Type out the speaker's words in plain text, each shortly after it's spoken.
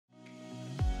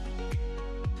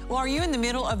Well, are you in the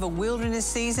middle of a wilderness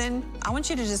season? I want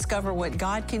you to discover what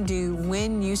God can do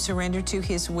when you surrender to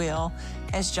His will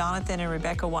as Jonathan and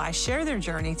Rebecca Weiss share their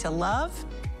journey to love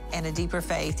and a deeper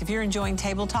faith. If you're enjoying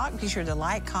Table Talk, be sure to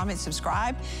like, comment,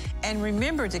 subscribe, and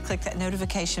remember to click that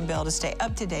notification bell to stay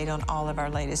up to date on all of our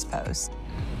latest posts.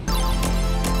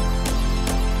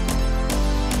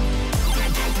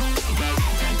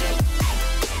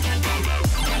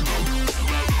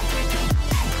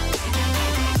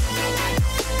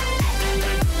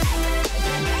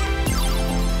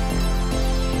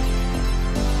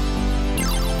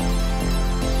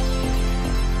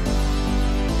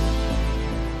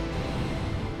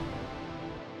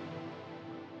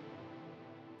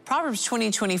 Proverbs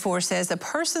 20:24 says, "A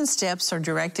person's steps are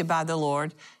directed by the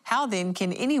Lord. How then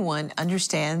can anyone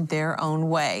understand their own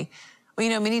way?" Well,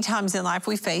 you know, many times in life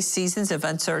we face seasons of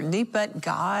uncertainty, but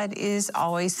God is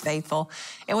always faithful.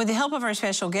 And with the help of our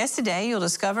special guest today, you'll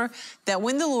discover that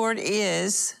when the Lord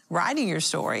is writing your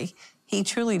story, He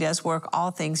truly does work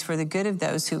all things for the good of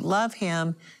those who love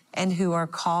Him and who are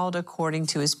called according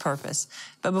to His purpose.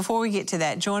 But before we get to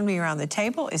that, join me around the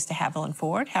table is to Evelyn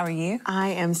Ford. How are you? I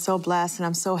am so blessed, and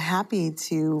I'm so happy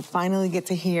to finally get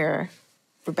to hear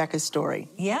Rebecca's story.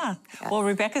 Yeah. Well,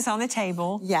 Rebecca's on the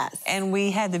table. Yes. And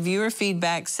we had the viewer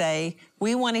feedback say,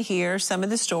 we want to hear some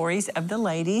of the stories of the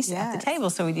ladies at the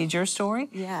table. So we did your story.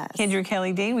 Yes. Kendra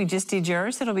Kelly Dean, we just did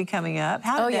yours. It'll be coming up.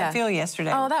 How did that feel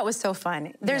yesterday? Oh, that was so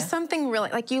fun. There's something really,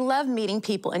 like, you love meeting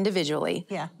people individually.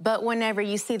 Yeah. But whenever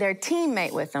you see their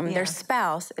teammate with them, their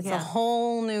spouse, it's a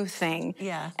whole new thing.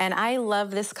 Yeah. And I love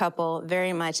this couple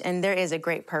very much, and there is a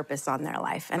great purpose on their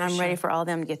life. And I'm ready for all of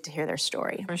them to get to hear their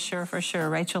story. For sure, for sure.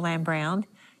 Rachel Lamb Brown,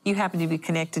 you happen to be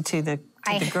connected to the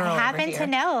girl I happen over here. to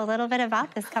know a little bit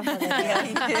about this couple. You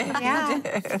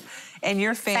do. And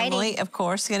your family, of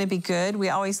course, is going to be good. We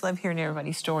always love hearing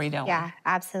everybody's story, don't we? Yeah,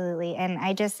 absolutely. And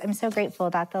I'm so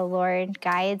grateful that the Lord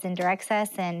guides and directs us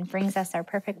and brings us our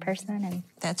perfect person. And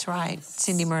that's right.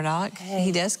 Cindy Murdoch,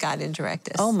 He does guide and direct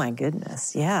us. Oh, my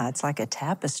goodness. Yeah, it's like a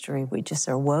tapestry. We just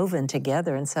are woven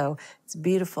together. And so it's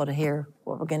beautiful to hear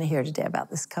what we're going to hear today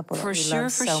about this couple that we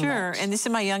love so much. And this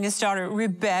is my youngest daughter,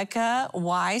 Rebecca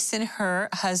Weiss, and her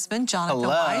husband, Jonathan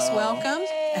Weiss. Welcome.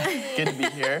 Good to be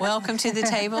here. Welcome to the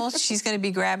table. She's going to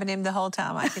be grabbing him the whole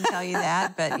time, I can tell you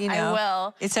that. But, you know, I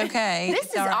will. It's okay.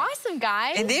 This is awesome,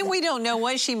 guys. And then we don't know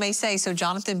what she may say, so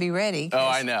Jonathan, be ready. Oh,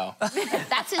 I know.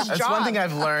 That's his job. That's one thing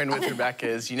I've learned with Rebecca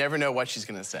is you never know what she's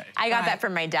going to say. I got that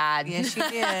from my dad. Yes, you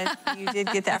did. You did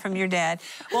get that from your dad.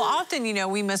 Well, often, you know,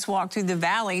 we must walk through the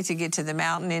valley to get to the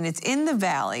mountain, and it's in the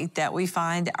valley that we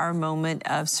find our moment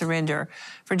of surrender.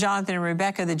 For Jonathan and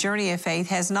Rebecca, the journey of faith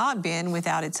has not been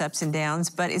without its ups and downs,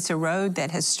 but it's a road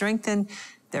that has strengthened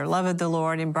their love of the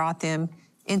Lord and brought them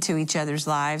into each other's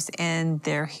lives, and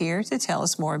they're here to tell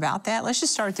us more about that. Let's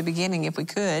just start at the beginning, if we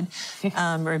could.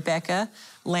 Rebecca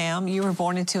Lamb, you were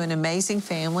born into an amazing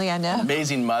family, I know.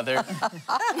 Amazing mother.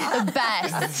 The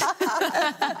best.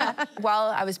 Well,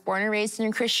 I was born and raised in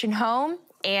a Christian home,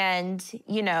 and,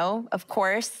 you know, of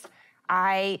course,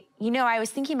 I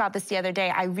was thinking about this the other day.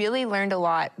 I really learned a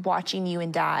lot watching you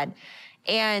and Dad.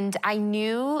 And I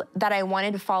knew that I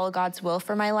wanted to follow God's will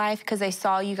for my life because I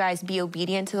saw you guys be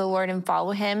obedient to the Lord and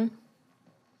follow Him.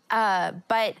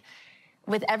 But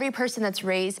with every person that's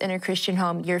raised in a Christian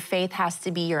home, your faith has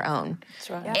to be your own. That's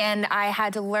right. And I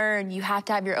had to learn you have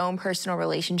to have your own personal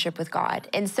relationship with God.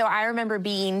 And so I remember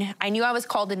I knew I was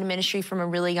called into ministry from a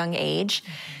really young age.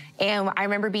 And I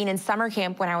remember being in summer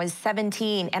camp when I was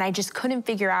 17, and I just couldn't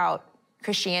figure out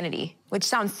Christianity, which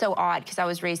sounds so odd because I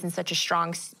was raised in such a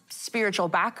strong spiritual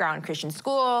background, Christian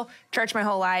school, church my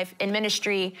whole life, in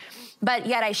ministry, but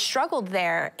yet I struggled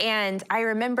there. And I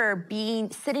remember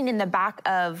sitting in the back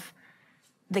of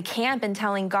the camp and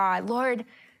telling God, Lord,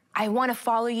 I want to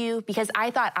follow you, because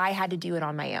I thought I had to do it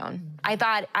on my own. I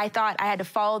thought I had to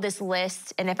follow this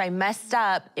list, and if I messed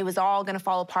up, it was all going to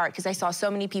fall apart because I saw so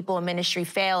many people in ministry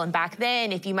fail, and back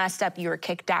then, if you messed up, you were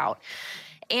kicked out.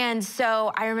 And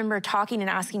so I remember talking and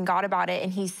asking God about it,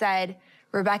 and He said,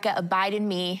 Rebecca, abide in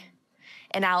me,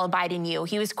 and I'll abide in you.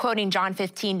 He was quoting John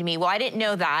 15 to me. Well, I didn't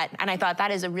know that, and I thought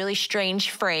that is a really strange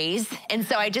phrase, and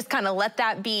so I just kind of let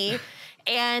that be.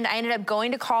 And I ended up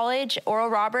going to college, Oral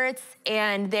Roberts,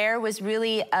 and there was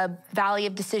really a valley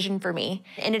of decision for me.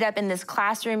 Ended up in this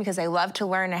classroom because I love to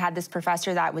learn. I had this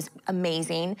professor that was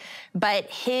amazing, but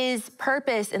his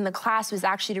purpose in the class was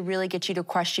actually to really get you to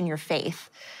question your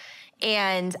faith.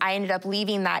 And I ended up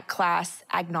leaving that class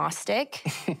agnostic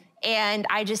And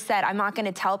I just said, I'm not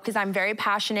gonna tell, because I'm very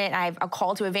passionate and I have a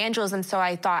call to evangelism. So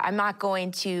I thought, I'm not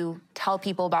going to tell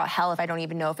people about hell if I don't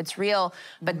even know if it's real.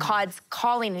 But God's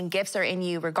calling and gifts are in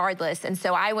you regardless. And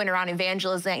so I went around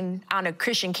evangelizing on a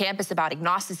Christian campus about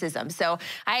agnosticism. So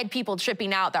I had people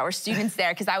tripping out that were students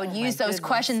there, because I would use those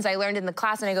questions I learned in the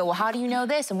class, and I go, well, how do you know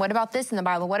this? And what about this in the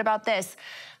Bible? What about this?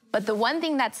 But the one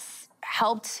thing that's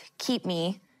helped keep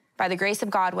me, by the grace of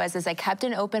God, was as I kept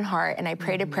an open heart and I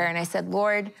prayed a prayer and I said,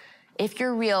 Lord, if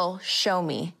you're real, show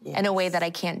me in a way that I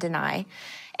can't deny.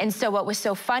 And so what was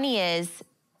so funny is,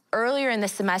 earlier in the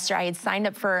semester, I had signed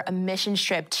up for a mission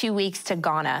trip, 2 weeks to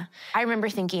Ghana. I remember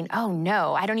thinking, oh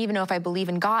no, I don't even know if I believe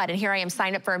in God. And here I am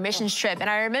signed up for a missions trip. And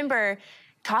I remember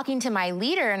talking to my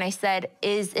leader and I said,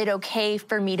 is it okay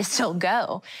for me to still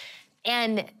go?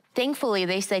 And thankfully,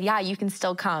 they said, yeah, you can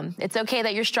still come. It's okay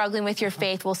that you're struggling with your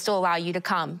faith. We'll still allow you to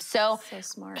come. So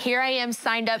here I am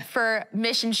signed up for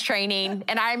missions training.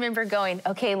 And I remember going,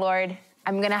 okay, Lord,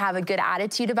 I'm gonna have a good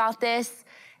attitude about this,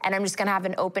 and I'm just gonna have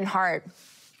an open heart.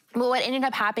 Well, what ended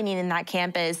up happening in that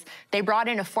camp is they brought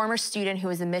in a former student who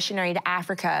was a missionary to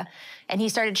Africa, and he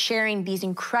started sharing these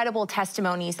incredible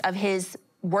testimonies of his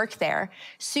work there,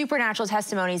 supernatural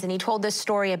testimonies. And he told this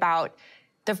story about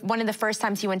one of the first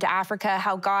times he went to Africa,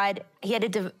 how he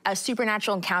had a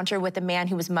supernatural encounter with a man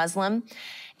who was Muslim.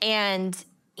 And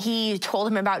he told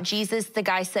him about Jesus. The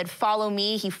guy said, follow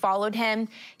me. He followed him.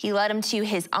 He led him to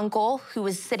his uncle, who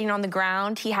was sitting on the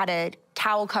ground. He had a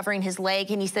towel covering his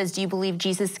leg, and he says, do you believe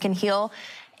Jesus can heal?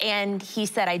 And he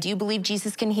said, I do believe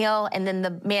Jesus can heal. And then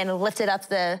the man lifted up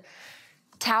the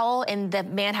towel, and the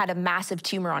man had a massive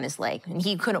tumor on his leg, and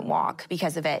he couldn't walk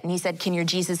because of it. And he said, can your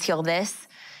Jesus heal this?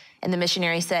 And the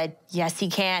missionary said, yes, he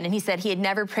can. And he said he had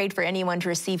never prayed for anyone to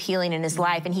receive healing in his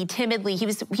life. And he timidly, he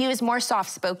was more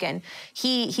soft-spoken.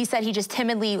 He said he just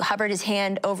timidly hovered his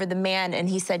hand over the man, and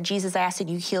he said, Jesus, I ask that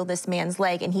you heal this man's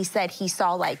leg. And he said he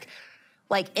saw like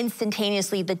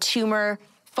instantaneously the tumor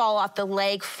fall off the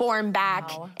leg, form back,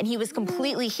 and he was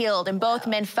completely healed. And both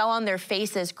men fell on their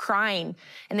faces crying.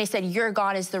 And they said, your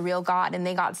God is the real God, and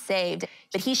they got saved.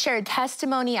 But he shared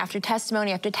testimony after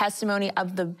testimony after testimony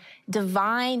of the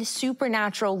divine,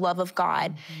 supernatural love of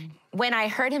God. When I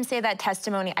heard him say that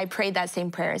testimony, I prayed that same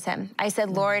prayer as him. I said,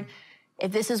 Lord,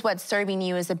 if this is what serving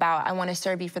you is about, I want to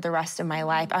serve you for the rest of my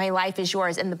life. My life is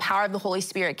yours. And the power of the Holy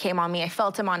Spirit came on me. I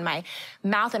felt him on my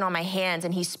mouth and on my hands,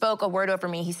 and he spoke a word over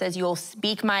me. He says, you will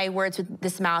speak my words with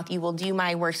this mouth. You will do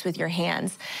my works with your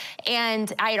hands.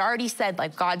 And I had already said,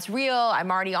 like, God's real. I'm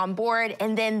already on board.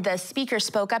 And then the speaker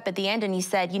spoke up at the end, and he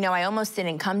said, you know, I almost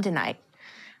didn't come tonight.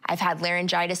 I've had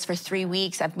laryngitis for 3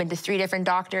 weeks. I've been to 3 different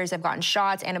doctors. I've gotten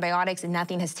shots, antibiotics, and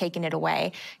nothing has taken it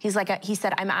away. He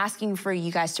said, I'm asking for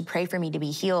you guys to pray for me to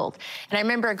be healed. And I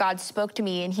remember God spoke to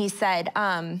me, and he said,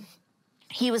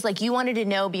 he was like, you wanted to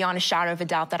know beyond a shadow of a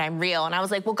doubt that I'm real. And I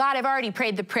was like, well, God, I've already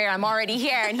prayed the prayer. I'm already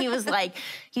here. And he was like,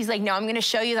 no, I'm going to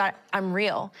show you that I'm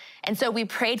real. And so we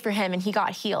prayed for him, and he got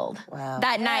healed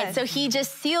that night. So he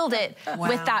just sealed it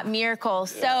with that miracle.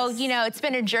 Yes. So, you know, it's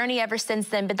been a journey ever since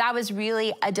then, but that was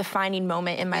really a defining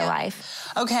moment in my life.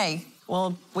 Okay,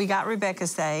 well, we got Rebecca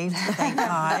saved, thank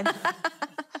God.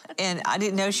 And I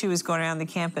didn't know she was going around the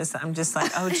campus. I'm just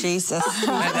like, oh, Jesus.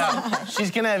 I know. She's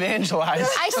going to evangelize.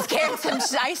 I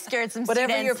scared some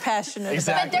Whatever students. you're passionate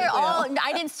Exactly. But they're all,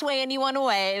 I didn't sway anyone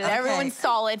away. Okay. Everyone's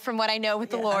solid from what I know with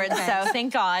the Lord, so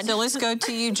thank God. So let's go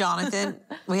to you, Jonathan.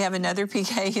 We have another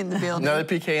PK in the building. Another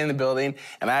PK in the building.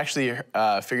 And I actually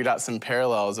figured out some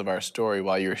parallels of our story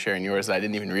while you were sharing yours that I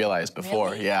didn't even realize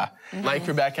before. Really? Yeah. Like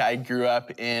Rebecca, I grew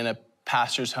up in a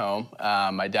pastor's home.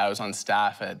 My dad was on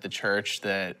staff at the church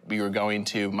that we were going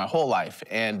to my whole life.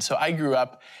 And so I grew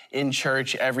up in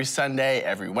church every Sunday,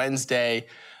 every Wednesday,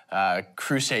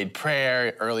 crusade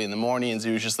prayer early in the mornings.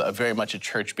 It was just very much a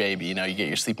church baby. You know, you get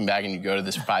your sleeping bag and you go to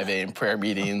this 5 a.m. prayer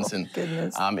meetings. And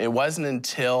it wasn't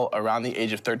until around the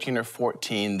age of 13 or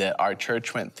 14 that our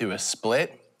church went through a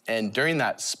split. And during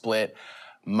that split,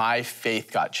 my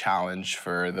faith got challenged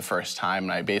for the first time.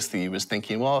 And I basically was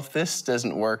thinking, well, if this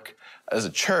doesn't work as a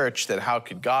church, then how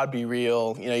could God be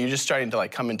real? You know, you're just starting to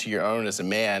like come into your own as a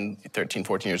man, 13,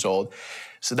 14 years old.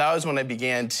 So that was when I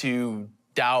began to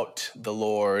doubt the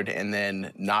Lord and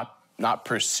then not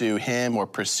pursue him or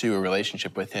pursue a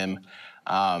relationship with him.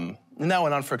 And that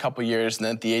went on for a couple years. And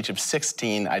then at the age of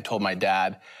 16, I told my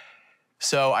dad,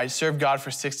 so I served God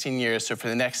for 16 years. So for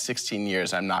the next 16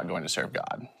 years, I'm not going to serve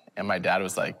God. And my dad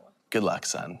was like, good luck,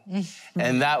 son.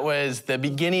 And that was the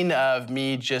beginning of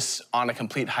me just on a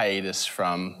complete hiatus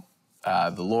from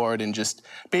the Lord and just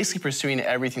basically pursuing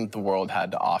everything that the world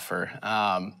had to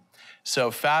offer. So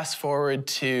fast forward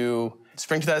to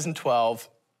spring 2012,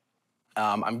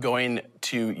 I'm going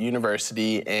to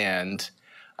university, and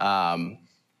I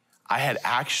had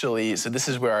actually, so this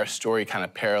is where our story kind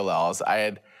of parallels. I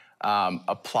had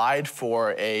applied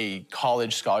for a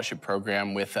college scholarship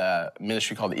program with a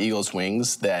ministry called Eagle's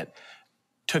Wings that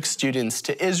took students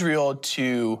to Israel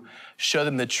to show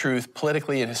them the truth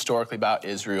politically and historically about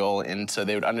Israel. And so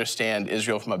they would understand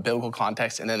Israel from a biblical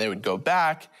context, and then they would go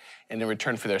back, and in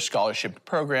return for their scholarship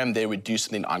program, they would do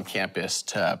something on campus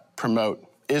to promote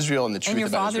Israel and the truth about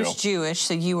Israel. And your father's Jewish,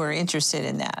 so you were interested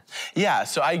in that. Yeah,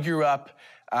 so I grew up,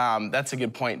 that's a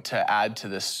good point to add to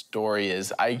this story,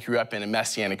 is I grew up in a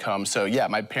Messianic home. So yeah,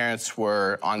 my parents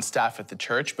were on staff at the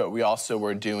church, but we also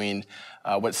were doing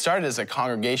what started as a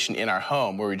congregation in our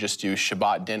home, where we just do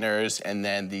Shabbat dinners and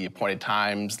then the appointed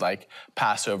times like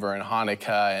Passover and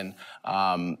Hanukkah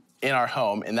and in our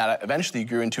home. And that eventually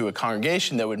grew into a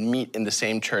congregation that would meet in the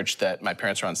same church that my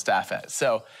parents were on staff at.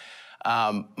 So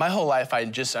my whole life I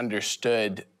just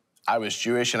understood I was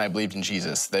Jewish and I believed in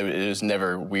Jesus. It was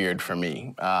never weird for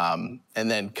me. And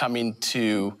then coming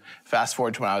to, fast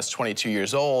forward to when I was 22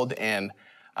 years old, and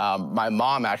my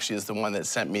mom actually is the one that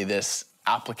sent me this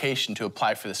application to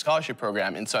apply for the scholarship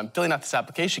program. And so I'm filling out this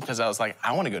application because I was like,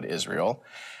 I want to go to Israel.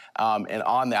 And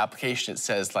on the application it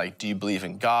says, like, do you believe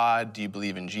in God? Do you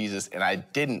believe in Jesus? And I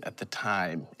didn't at the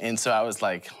time. And so I was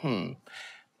like,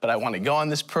 but I want to go on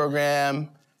this program.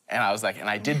 And I was like, and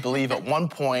I did believe at one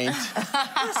point.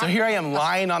 So here I am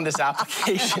lying on this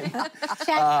application.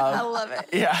 I love it.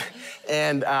 Yeah.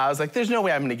 And I was like, there's no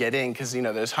way I'm gonna get in, because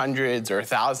there's hundreds or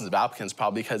thousands of applicants,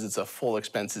 probably because it's a full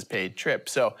expenses paid trip.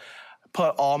 So I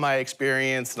put all my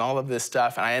experience and all of this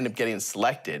stuff, and I ended up getting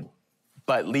selected.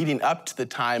 But leading up to the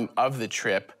time of the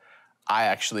trip, I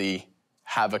actually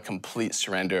have a complete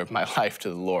surrender of my life to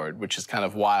the Lord, which is kind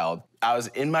of wild. I was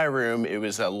in my room, it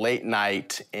was a late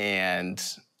night, and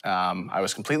I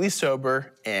was completely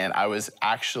sober, and I was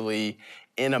actually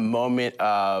in a moment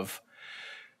of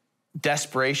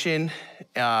desperation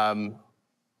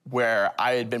where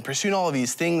I had been pursuing all of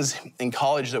these things in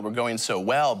college that were going so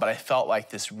well, but I felt like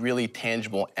this really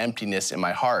tangible emptiness in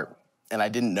my heart, and I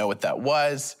didn't know what that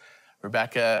was.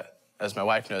 Rebecca, as my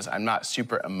wife knows, I'm not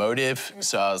super emotive,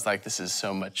 so I was like, this is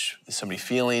so many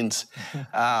feelings.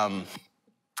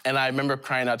 And I remember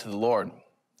crying out to the Lord,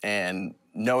 and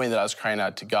knowing that I was crying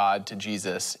out to God, to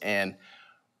Jesus, and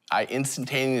I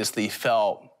instantaneously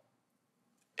felt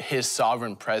his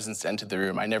sovereign presence enter the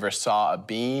room. I never saw a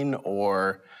being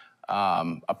or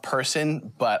a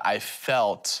person, but I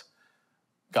felt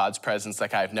God's presence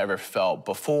like I've never felt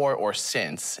before or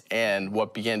since. And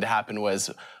what began to happen was,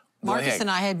 Marcus and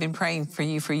I had been praying for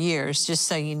you for years, just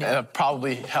so you know. It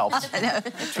probably helped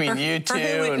between you two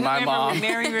and my mom.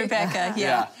 Mary Rebecca,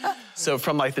 yeah. So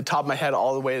from like the top of my head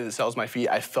all the way to the soles of my feet,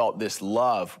 I felt this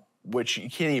love, which you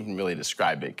can't even really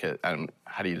describe it, because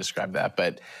how do you describe that?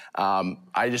 But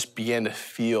I just began to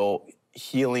feel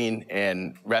healing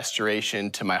and restoration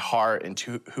to my heart and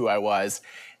to who I was.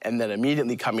 And then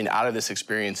immediately coming out of this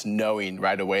experience, knowing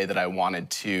right away that I wanted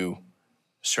to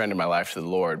surrender my life to the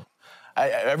Lord.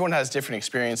 Everyone has different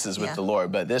experiences with the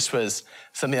Lord, but this was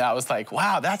something that I was like,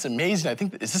 wow, that's amazing. I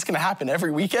think, is this gonna happen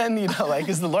every weekend? Like,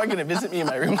 is the Lord gonna visit me in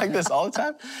my room like this all the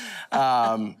time?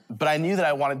 But I knew that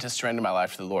I wanted to surrender my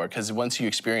life to the Lord, because once you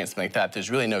experience something like that, there's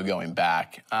really no going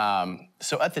back.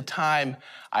 So at the time,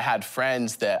 I had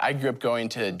friends that I grew up going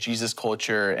to Jesus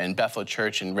Culture and Bethel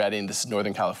Church in Redding. This is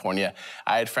Northern California.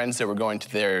 I had friends that were going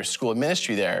to their school of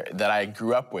ministry there that I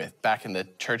grew up with back in the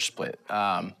church split.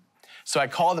 So I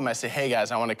called them, I said, hey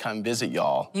guys, I want to come visit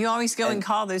y'all. You always go and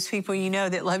call those people you know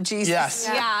that love Jesus. Yes.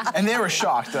 Yeah. And they were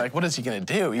shocked. They're like, what is he going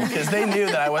to do? Because they knew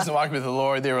that I wasn't walking with the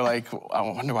Lord. They were like, I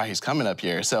wonder why he's coming up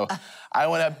here. So I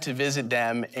went up to visit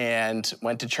them and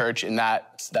went to church. And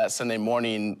that Sunday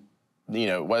morning,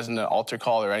 it wasn't an altar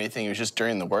call or anything. It was just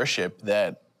during the worship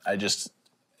that I just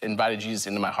invited Jesus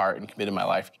into my heart and committed my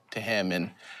life to him.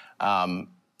 And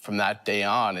from that day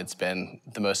on, it's been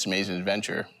the most amazing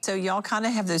adventure. So y'all kind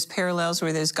of have those parallels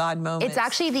where there's God moments. It's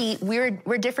actually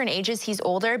we're different ages. He's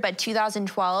older, but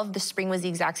 2012, the spring was the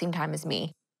exact same time as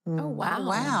me. Oh, wow.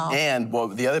 Wow. And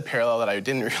the other parallel that I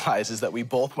didn't realize is that we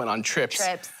both went on trips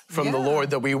from the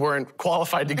Lord that we weren't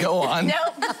qualified to go on. Nope.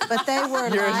 But they were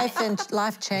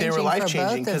life-changing. They were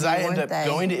life-changing, because I ended up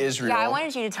going to Israel. Yeah, I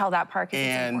wanted you to tell that part because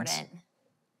it's important.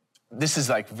 This is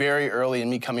like very early in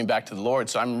me coming back to the Lord.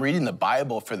 So I'm reading the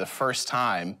Bible for the first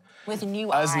time. With new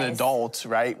eyes. As an adult,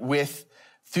 right?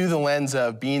 Through the lens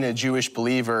of being a Jewish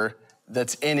believer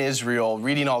that's in Israel,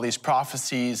 reading all these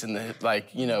prophecies and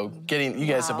you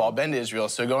guys have all been to Israel.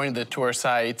 So going to the tour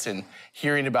sites and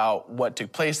hearing about what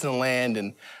took place in the land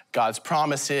and God's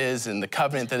promises and the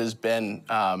covenant that has been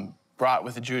brought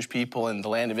with the Jewish people in the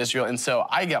land of Israel. And so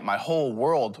I got my whole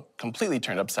world completely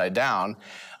turned upside down,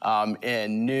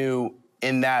 and knew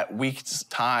in that week's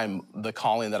time the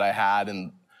calling that I had,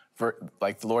 and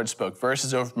like the Lord spoke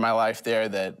verses over my life there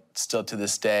that still to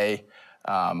this day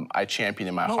I champion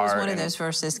in my heart. What was one of those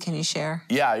verses? Can you share?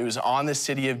 Yeah, it was on the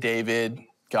city of David.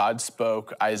 God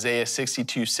spoke Isaiah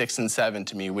 62, 6 and 7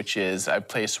 to me, which is, I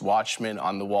place watchmen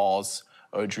on the walls,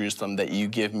 O Jerusalem, that you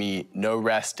give me no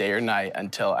rest day or night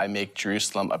until I make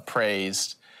Jerusalem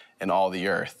appraised in all the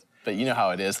earth. But you know how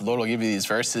it is. The Lord will give you these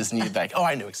verses and you're like, oh,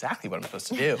 I know exactly what I'm supposed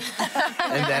to do.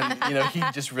 And then, you know, he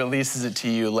just releases it to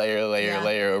you layer,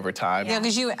 layer over time. Yeah,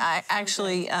 because you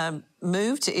actually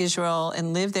moved to Israel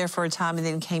and lived there for a time and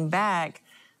then came back,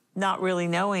 not really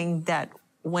knowing that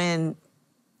when,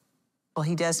 well,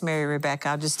 he does marry Rebecca.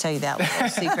 I'll just tell you that little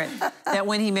secret. That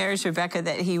when he marries Rebecca,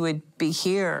 that he would be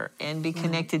here and be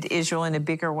connected to Israel in a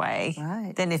bigger way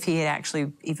than if he had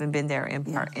actually even been there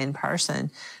in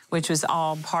person, which was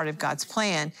all part of God's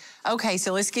plan. Okay,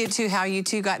 so let's get to how you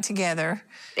two got together.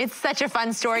 It's such a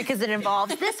fun story because it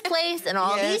involves this place and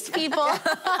all these people.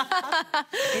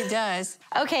 It does.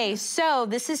 Okay, so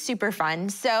this is super fun.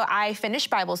 So I finished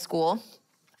Bible school.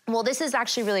 Well, this is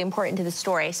actually really important to the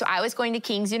story. So I was going to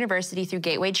King's University through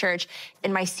Gateway Church.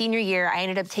 In my senior year, I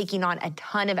ended up taking on a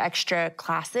ton of extra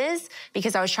classes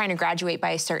because I was trying to graduate by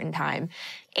a certain time.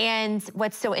 And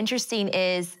what's so interesting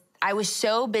is I was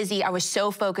so busy, I was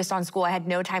so focused on school, I had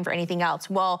no time for anything else.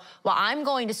 Well, while I'm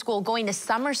going to school, going to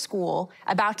summer school,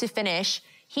 about to finish,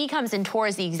 he comes and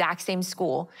tours the exact same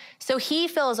school. So he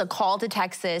feels a call to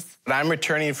Texas. When I'm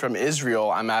returning from Israel,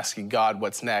 I'm asking God,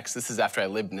 what's next? This is after I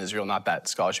lived in Israel, not that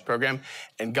scholarship program.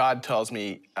 And God tells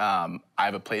me,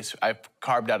 I've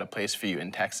carved out a place for you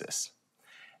in Texas.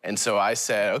 And so I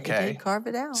said, okay. You did carve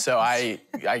it out. So I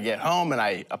get home and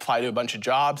I apply to a bunch of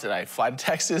jobs and I fly to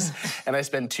Texas and I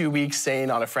spend 2 weeks staying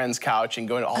on a friend's couch and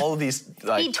going to all of these,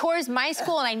 like... He tours my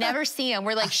school and I never see him.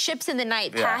 We're like ships in the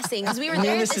night passing because we were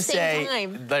there at the same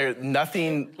time.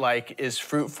 Nothing like is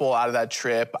fruitful out of that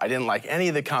trip. I didn't like any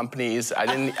of the companies. I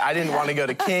didn't want to go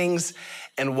to King's.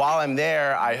 And while I'm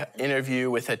there, I interview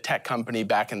with a tech company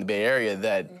back in the Bay Area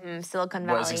that Silicon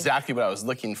Valley was exactly what I was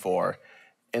looking for.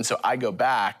 And so I go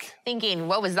back. Thinking,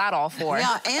 what was that all for?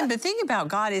 Yeah, and the thing about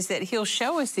God is that he'll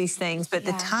show us these things, but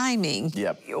the timing,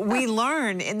 we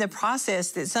learn in the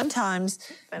process that sometimes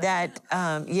that,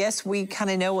 yes, we kind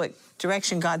of know what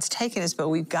direction God's taken us, but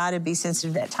we've got to be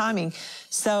sensitive to that timing.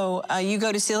 So you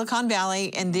go to Silicon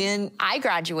Valley and then... I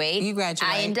graduate. You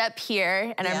graduate. I end up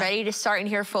here and I'm ready to start in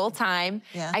here full time.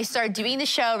 I start doing the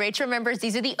show. Rachel remembers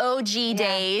these are the OG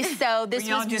days. So this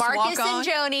was Marcus and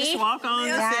Joni. Just walk on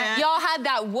the set. Y'all had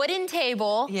that wooden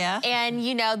table. And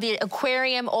you know, the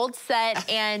aquarium, old set,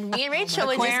 and me and Rachel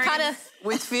would just kind of...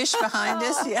 With fish behind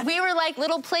us, We were like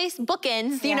little place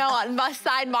bookends, you know, on my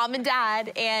side, mom and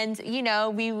dad. And, you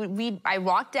know, I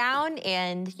walked down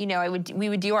and, you know, we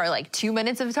would do our like 2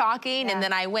 minutes of talking and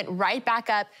then I went right back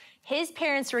up. His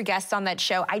parents were guests on that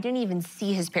show. I didn't even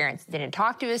see his parents, didn't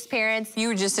talk to his parents. You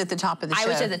were just at the top of the show. I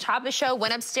was at the top of the show,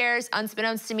 went upstairs,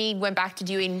 unbeknownst to me, went back to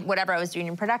doing whatever I was doing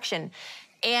in production.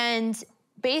 And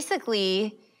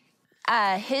basically,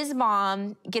 his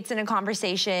mom gets in a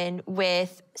conversation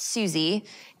with Susie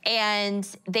and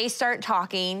they start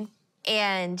talking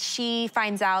and she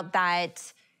finds out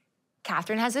that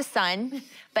Catherine has a son,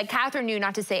 but Catherine knew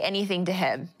not to say anything to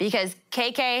him because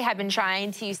KK had been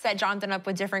trying to set Jonathan up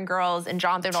with different girls and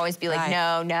Jonathan would always be like,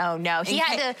 no, no, no.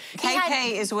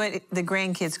 KK is what the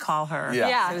grandkids call her.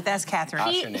 So that's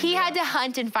Catherine. He had to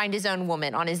hunt and find his own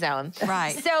woman on his own.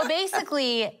 So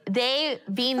basically, they,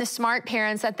 being the smart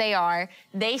parents that they are,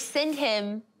 they send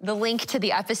him the link to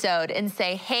the episode and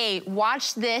say, hey,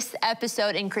 watch this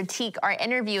episode and critique our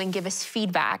interview and give us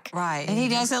feedback. And he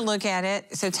doesn't look at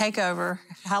it, so take over.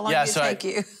 How long did it take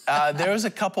you? There was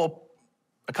a couple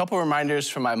reminders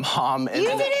from my mom. And you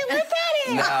didn't look at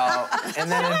it. No.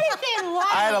 And then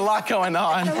I had a lot going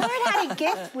on. The Lord had a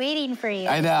gift waiting for you.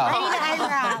 I know. Ready to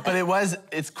unwrap. But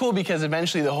it's cool because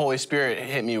eventually the Holy Spirit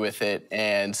hit me with it.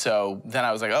 And so then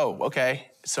I was like, oh, okay.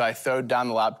 So I threw down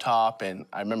the laptop and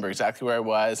I remember exactly where I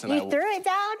was. And you threw it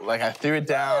down? Like I threw it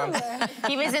down.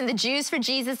 He was in the Jews for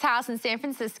Jesus house in San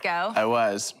Francisco. I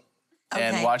was.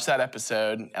 And watched that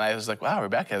episode. And I was like, wow,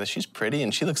 Rebecca, she's pretty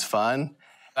and she looks fun.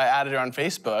 I added her on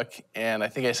Facebook and I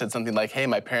think I said something like, hey,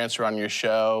 my parents are on your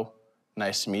show.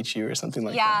 Nice to meet you or something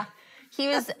like that. He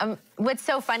was, what's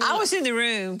so funny. I was in the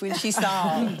room when she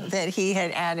saw that he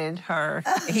had added her.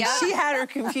 She had her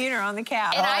computer on the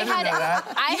couch. And I had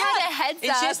a heads up.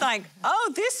 It's just like,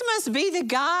 oh, this must be the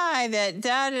guy that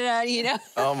da-da-da, you know.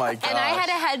 Oh my gosh. And I had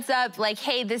a heads up, like,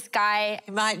 hey, this guy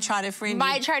might try to friend you.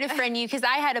 Might try to friend you, because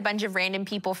I had a bunch of random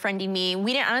people friending me.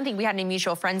 I don't think we had any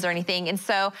mutual friends or anything. And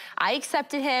so I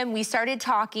accepted him. We started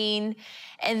talking,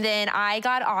 and then I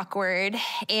got awkward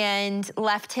and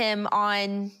left him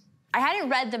on. I hadn't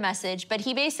read the message, but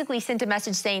he basically sent a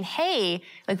message saying, hey,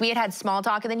 like we had small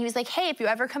talk, and then he was like, hey, if you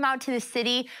ever come out to the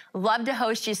city, love to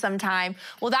host you sometime.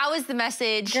 Well, that was the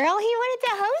message. Girl, he wanted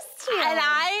to host you. And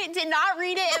I did not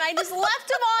read it, and I just left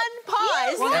him on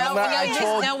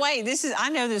pause. No, wait,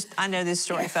 I know this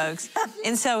story, folks.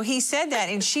 And so he said that,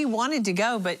 and she wanted to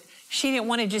go, but she didn't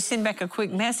want to just send back a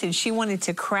quick message. She wanted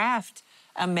to craft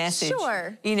a message.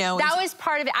 Sure. You know. That was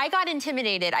part of it. I got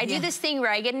intimidated. I do this thing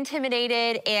where I get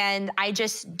intimidated and I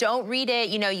just don't read it.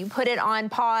 You know, you put it on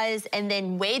pause and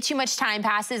then way too much time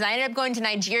passes. I ended up going to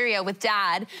Nigeria with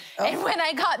Dad. Oh. And when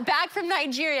I got back from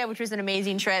Nigeria, which was an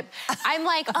amazing trip, I'm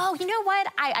like, oh, you know what?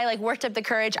 I like worked up the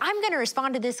courage. I'm going to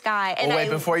respond to this guy. And wait,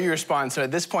 before you respond, so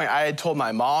at this point, I had told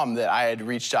my mom that I had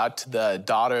reached out to the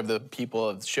daughter of the people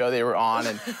of the show they were on,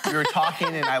 and we were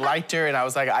talking, and I liked her, and I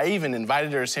was like, I even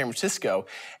invited her to San Francisco.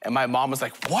 And my mom was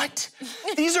like, what?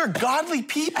 These are godly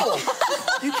people.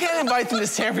 You can't invite them to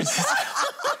San Francisco.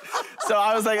 So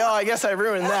I was like, oh, I guess I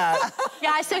ruined that.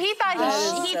 Yeah, so he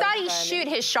thought he shoot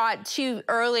his shot too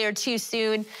early or too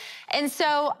soon. And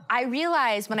so I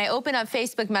realized when I opened up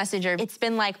Facebook Messenger, it's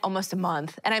been like almost a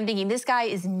month. And I'm thinking, this guy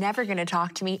is never gonna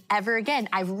talk to me ever again.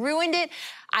 I've ruined it.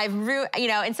 You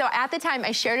know, and so at the time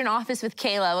I shared an office with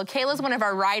Kayla. Well, Kayla's one of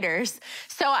our writers.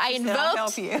 So I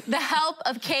invoked the help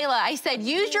of Kayla. I said,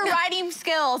 use your writing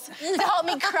skills to help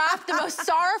me craft the most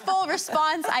sorrowful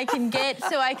response I can get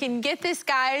so I can get this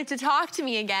guy to talk to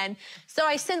me again. So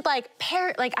I sent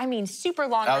super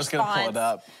long response. I was gonna pull it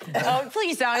up. Oh,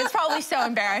 please don't. It's probably so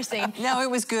embarrassing. No, it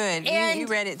was good. You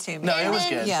read it to me. No, it was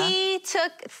good. And he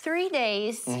took 3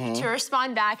 days to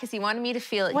respond back because he wanted me to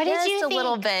feel it just a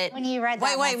little bit. When you read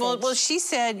that Wait, well, she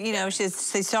said, you know, she'd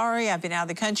say, sorry, I've been out of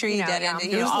the country.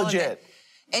 It was legit.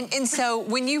 And so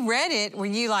when you read it, were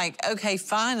you like, okay,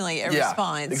 finally, a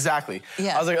response? Exactly.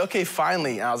 Yeah. I was like, okay,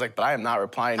 finally. And I was like, but I am not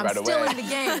replying right away. I'm still in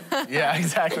the game. Yeah,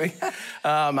 exactly.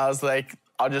 I was like,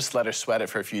 I'll just let her sweat it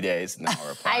for a few days and then I'll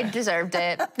reply. I deserved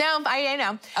it. No, I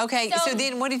know. Okay, so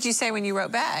then what did you say when you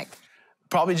wrote back?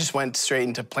 Probably just went straight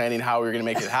into planning how we were gonna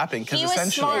make it happen. He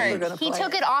was smart. He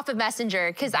took it off of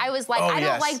Messenger because I was like, I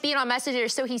don't like being on Messenger.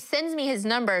 So he sends me his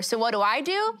number. So what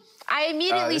do? I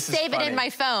immediately save it in my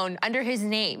phone under his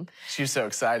name. She was so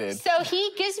excited. So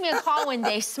he gives me a call one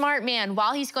day, smart man,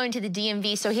 while he's going to the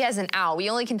DMV. So he has an out. We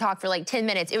only can talk for like 10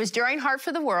 minutes. It was during Heart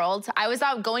for the World. I was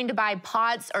out going to buy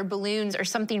pots or balloons or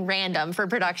something random for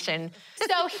production.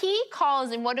 So he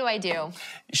calls, and what do?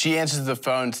 She answers the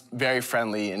phone, very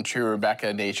friendly in true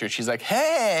Rebecca nature. She's like,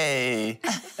 hey.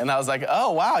 And I was like,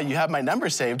 oh, wow, you have my number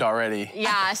saved already.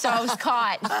 Yeah, so I was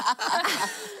caught.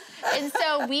 And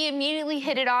so we immediately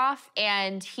hit it off,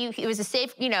 and it was a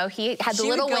safe, you know, he had the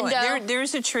little window.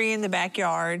 There's a tree in the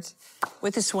backyard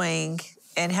with a swing,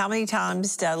 and how many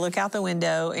times did I look out the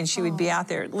window, and she would be out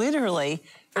there literally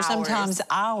for sometimes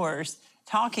hours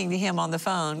talking to him on the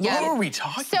phone. What were we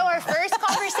talking about? So our first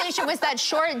conversation was that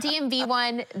short DMV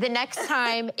one. The next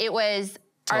time it was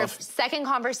our second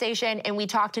conversation, and we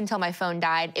talked until my phone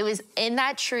died. It was in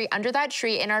that tree, under that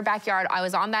tree in our backyard. I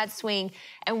was on that swing,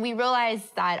 and we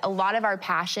realized that a lot of our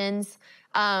passions,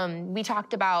 we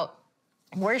talked about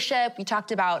worship, we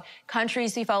talked about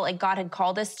countries we felt like God had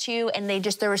called us to, and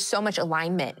there was so much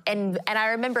alignment. And I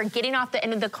remember getting off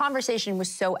and the conversation was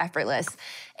so effortless.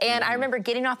 And I remember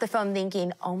getting off the phone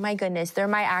thinking, oh my goodness, there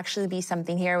might actually be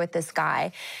something here with this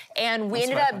guy. And we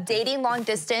ended up dating long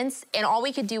distance, and all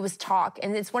we could do was talk.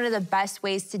 And it's one of the best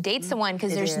ways to date someone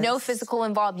because there's no physical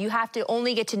involved. You have to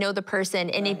only get to know the person.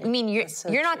 And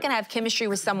you're not gonna have chemistry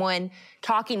with someone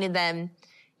talking to them,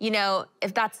 you know,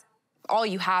 if that's all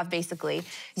you have, basically.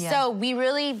 So we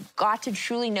really got to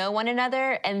truly know one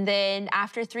another. And then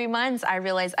after 3 months, I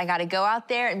realized I got to go out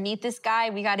there and meet this guy.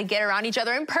 We got to get around each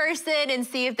other in person and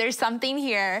see if there's something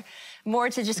here, more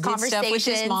to just conversations. Stuff with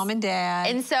his mom and dad.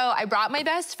 And so I brought my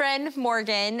best friend,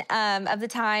 Morgan, of the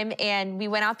time, and we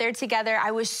went out there together.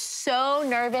 I was so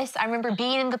nervous. I remember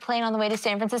being in the plane on the way to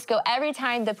San Francisco. Every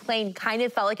time the plane kind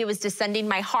of felt like it was descending,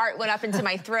 my heart went up into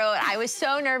my throat. I was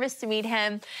so nervous to meet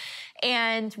him.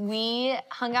 And we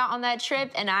hung out on that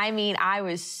trip, and I mean, I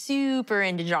was super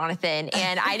into Jonathan,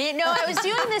 and I didn't know I was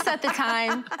doing this at the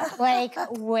time. Like,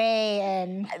 way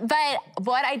in. But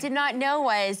what I did not know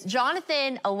was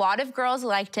Jonathan, a lot of girls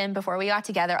liked him before we got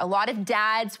together. A lot of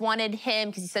dads wanted him,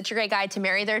 because he's such a great guy, to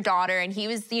marry their daughter, and he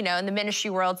was, you know, in the ministry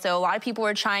world, so a lot of people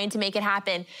were trying to make it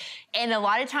happen. And a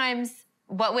lot of times,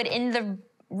 what would end the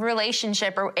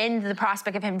relationship or end the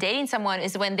prospect of him dating someone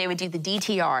is when they would do the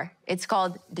DTR. It's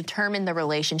called determine the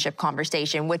relationship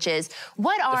conversation, which is,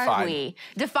 what are we?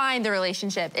 Define the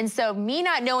relationship. And so me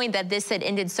not knowing that this had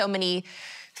ended so many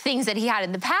things that he had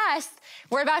in the past,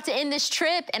 we're about to end this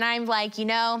trip, and I'm like, you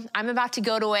know, I'm about to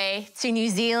go away to New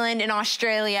Zealand and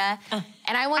Australia,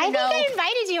 and I want to know. I think I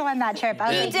invited you on that trip.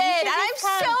 He did, and I'm so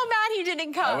mad he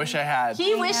didn't come. I wish I had.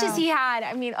 He wishes he had.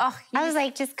 I mean, oh. I was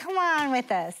like, just come on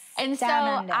with us. And so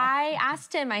I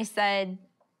asked him, I said,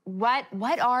 what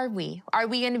are we? Are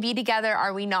we going to be together?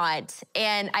 Are we not?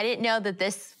 And I didn't know that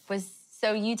this was,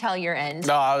 so you tell your end.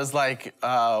 No, I was like,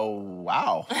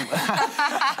 wow.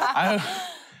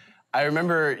 I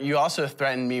remember you also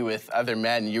threatened me with other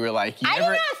men. You were like, I did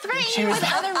not threaten you with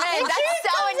other men. That's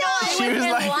so annoying. She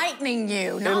was like, enlightening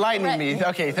you. Enlightening me.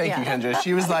 Okay, thank you, Kendra.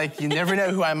 She was like, you never know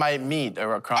who I might meet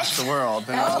across the world.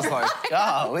 And I was like,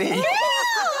 golly.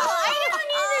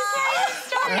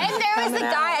 And there was a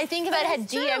guy, I think, that had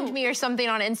DM'd me or something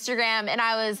on Instagram, and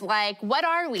I was like, what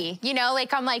are we? You know,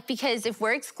 like, I'm like, because if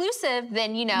we're exclusive,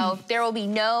 then, you know, there will be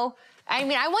no... I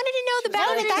mean, I wanted to know the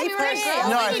boundaries we were in.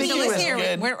 No, I think he was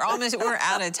good. We're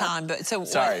out of time, but so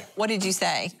Sorry. What did you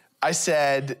say? I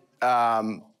said,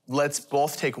 let's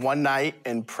both take one night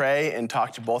and pray and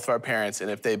talk to both of our parents, and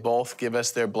if they both give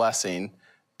us their blessing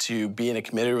to be in a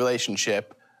committed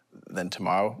relationship, then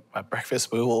tomorrow at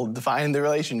breakfast we will define the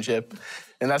relationship.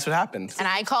 And that's what happened. And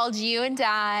I called you and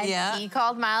Dad. Yeah. He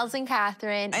called Miles and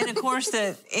Catherine. And of course,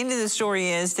 the end of the story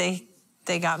is they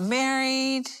got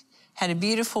married, had a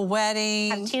beautiful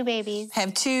wedding. Have 2 babies.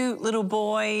 Have 2 little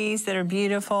boys that are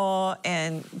beautiful,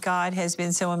 and God has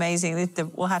been so amazing.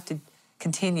 We'll have to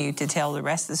continue to tell the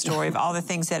rest of the story of all the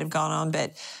things that have gone on,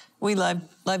 but we love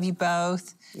you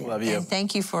both. Love you. And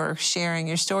thank you for sharing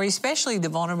your story, especially the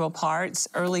vulnerable parts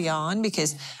early on,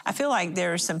 because I feel like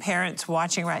there are some parents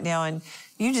watching right now, and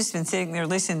you've just been sitting there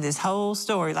listening to this whole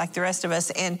story like the rest of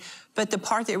us. But the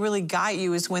part that really got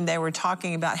you is when they were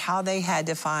talking about how they had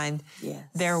to find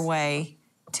their way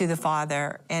to the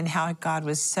Father and how God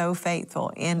was so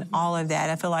faithful in all of that.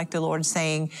 I feel like the Lord's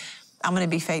saying, I'm going to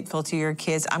be faithful to your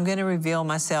kids. I'm going to reveal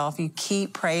myself. You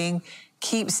keep praying,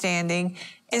 keep standing.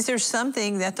 Is there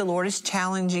something that the Lord is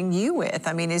challenging you with?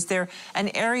 I mean, is there an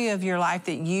area of your life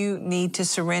that you need to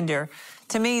surrender?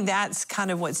 To me, that's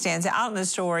kind of what stands out in the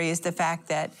story, is the fact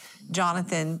that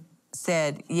Jonathan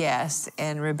said yes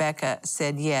and Rebecca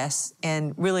said yes.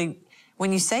 And really,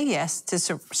 when you say yes to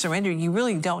surrender, you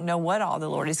really don't know what all the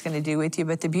Lord is going to do with you.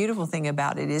 But the beautiful thing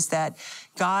about it is that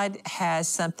God has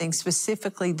something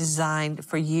specifically designed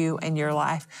for you and your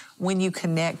life when you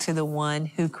connect to the one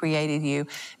who created you.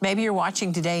 Maybe you're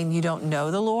watching today and you don't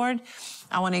know the Lord.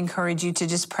 I want to encourage you to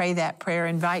just pray that prayer,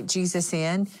 invite Jesus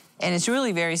in. And it's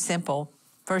really very simple.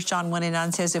 1 John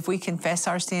 1:9 says, if we confess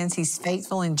our sins, he's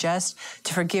faithful and just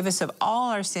to forgive us of all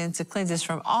our sins, to cleanse us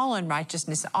from all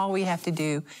unrighteousness. All we have to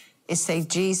do is say,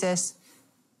 Jesus,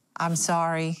 I'm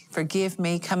sorry, forgive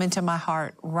me, come into my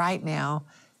heart right now,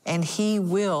 and he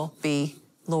will be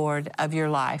Lord of your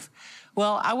life.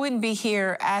 Well, I wouldn't be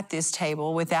here at this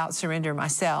table without surrender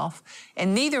myself,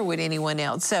 and neither would anyone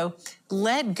else. So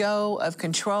let go of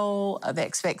control, of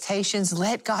expectations.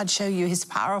 Let God show you his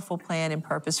powerful plan and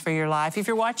purpose for your life. If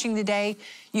you're watching today,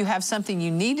 you have something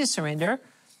you need to surrender.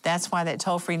 That's why that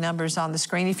toll-free number is on the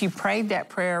screen. If you prayed that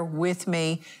prayer with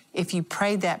me, if you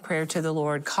prayed that prayer to the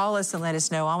Lord, call us and let us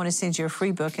know. I want to send you a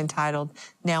free book entitled,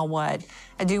 Now What?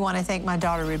 I do want to thank my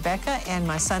daughter, Rebecca, and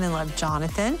my son-in-law,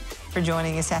 Jonathan, for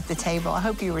joining us at the table. I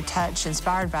hope you were touched,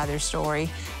 inspired by their story.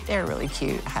 They're really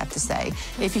cute, I have to say.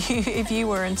 If you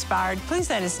were inspired, please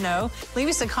let us know. Leave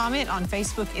us a comment on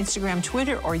Facebook, Instagram,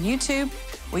 Twitter, or YouTube.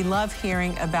 We love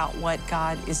hearing about what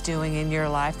God is doing in your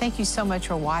life. Thank you so much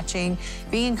for watching.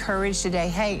 Be encouraged today.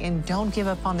 Hey, and don't give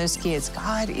up on those kids.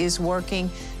 God is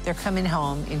working. They're coming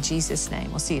home in Jesus' name.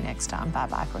 We'll see you next time.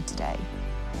 Bye-bye for today.